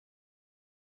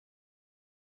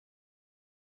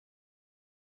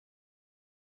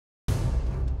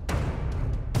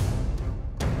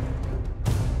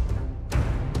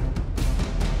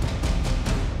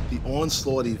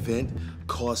Onslaught event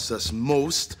costs us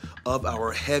most of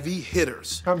our heavy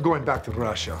hitters. I'm going back to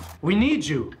Russia. We need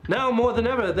you. Now more than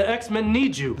ever, the X-Men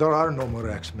need you. There are no more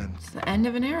X-Men. It's the end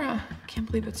of an era. Can't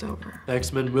believe it's over.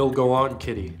 X-Men will go on,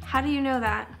 Kitty. How do you know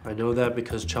that? I know that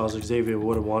because Charles Xavier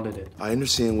would have wanted it. I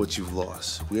understand what you've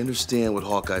lost. We understand what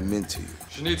Hawkeye meant to you.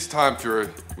 She needs time, Fury.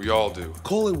 We all do.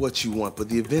 Call it what you want, but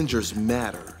the Avengers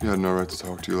matter. You had no right to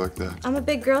talk to you like that. I'm a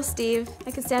big girl, Steve.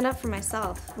 I can stand up for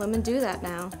myself. Women do that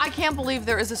now. I can't believe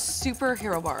there is a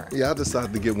superhero bar. Yeah, I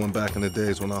decided to get one back in the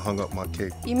days when I hung up my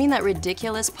cape. You mean that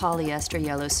ridiculous polyester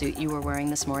yellow suit you were wearing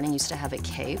this morning used to have a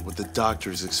cape? What the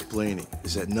doctor's explaining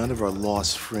is that none of our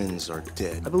lost friends are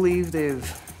dead. I believe they've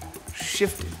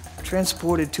shifted,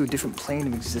 transported to a different plane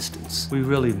of existence. We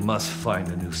really must find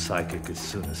a new psychic as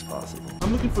soon as possible.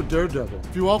 I'm looking for Daredevil.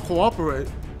 If you all cooperate,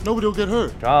 nobody will get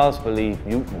hurt. Charles believed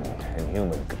mutant and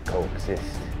human could coexist.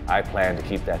 I plan to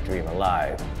keep that dream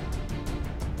alive.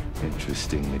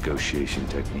 Interesting negotiation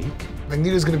technique.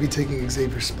 Magneto's gonna be taking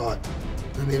Xavier's spot,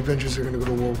 and the Avengers are gonna go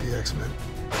to war with the X-Men.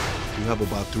 You have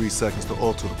about 3 seconds to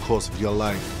alter the course of your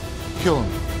life. Kill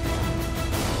him.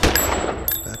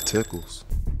 That tickles.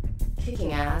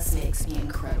 Kicking ass makes me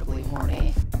incredibly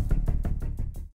horny.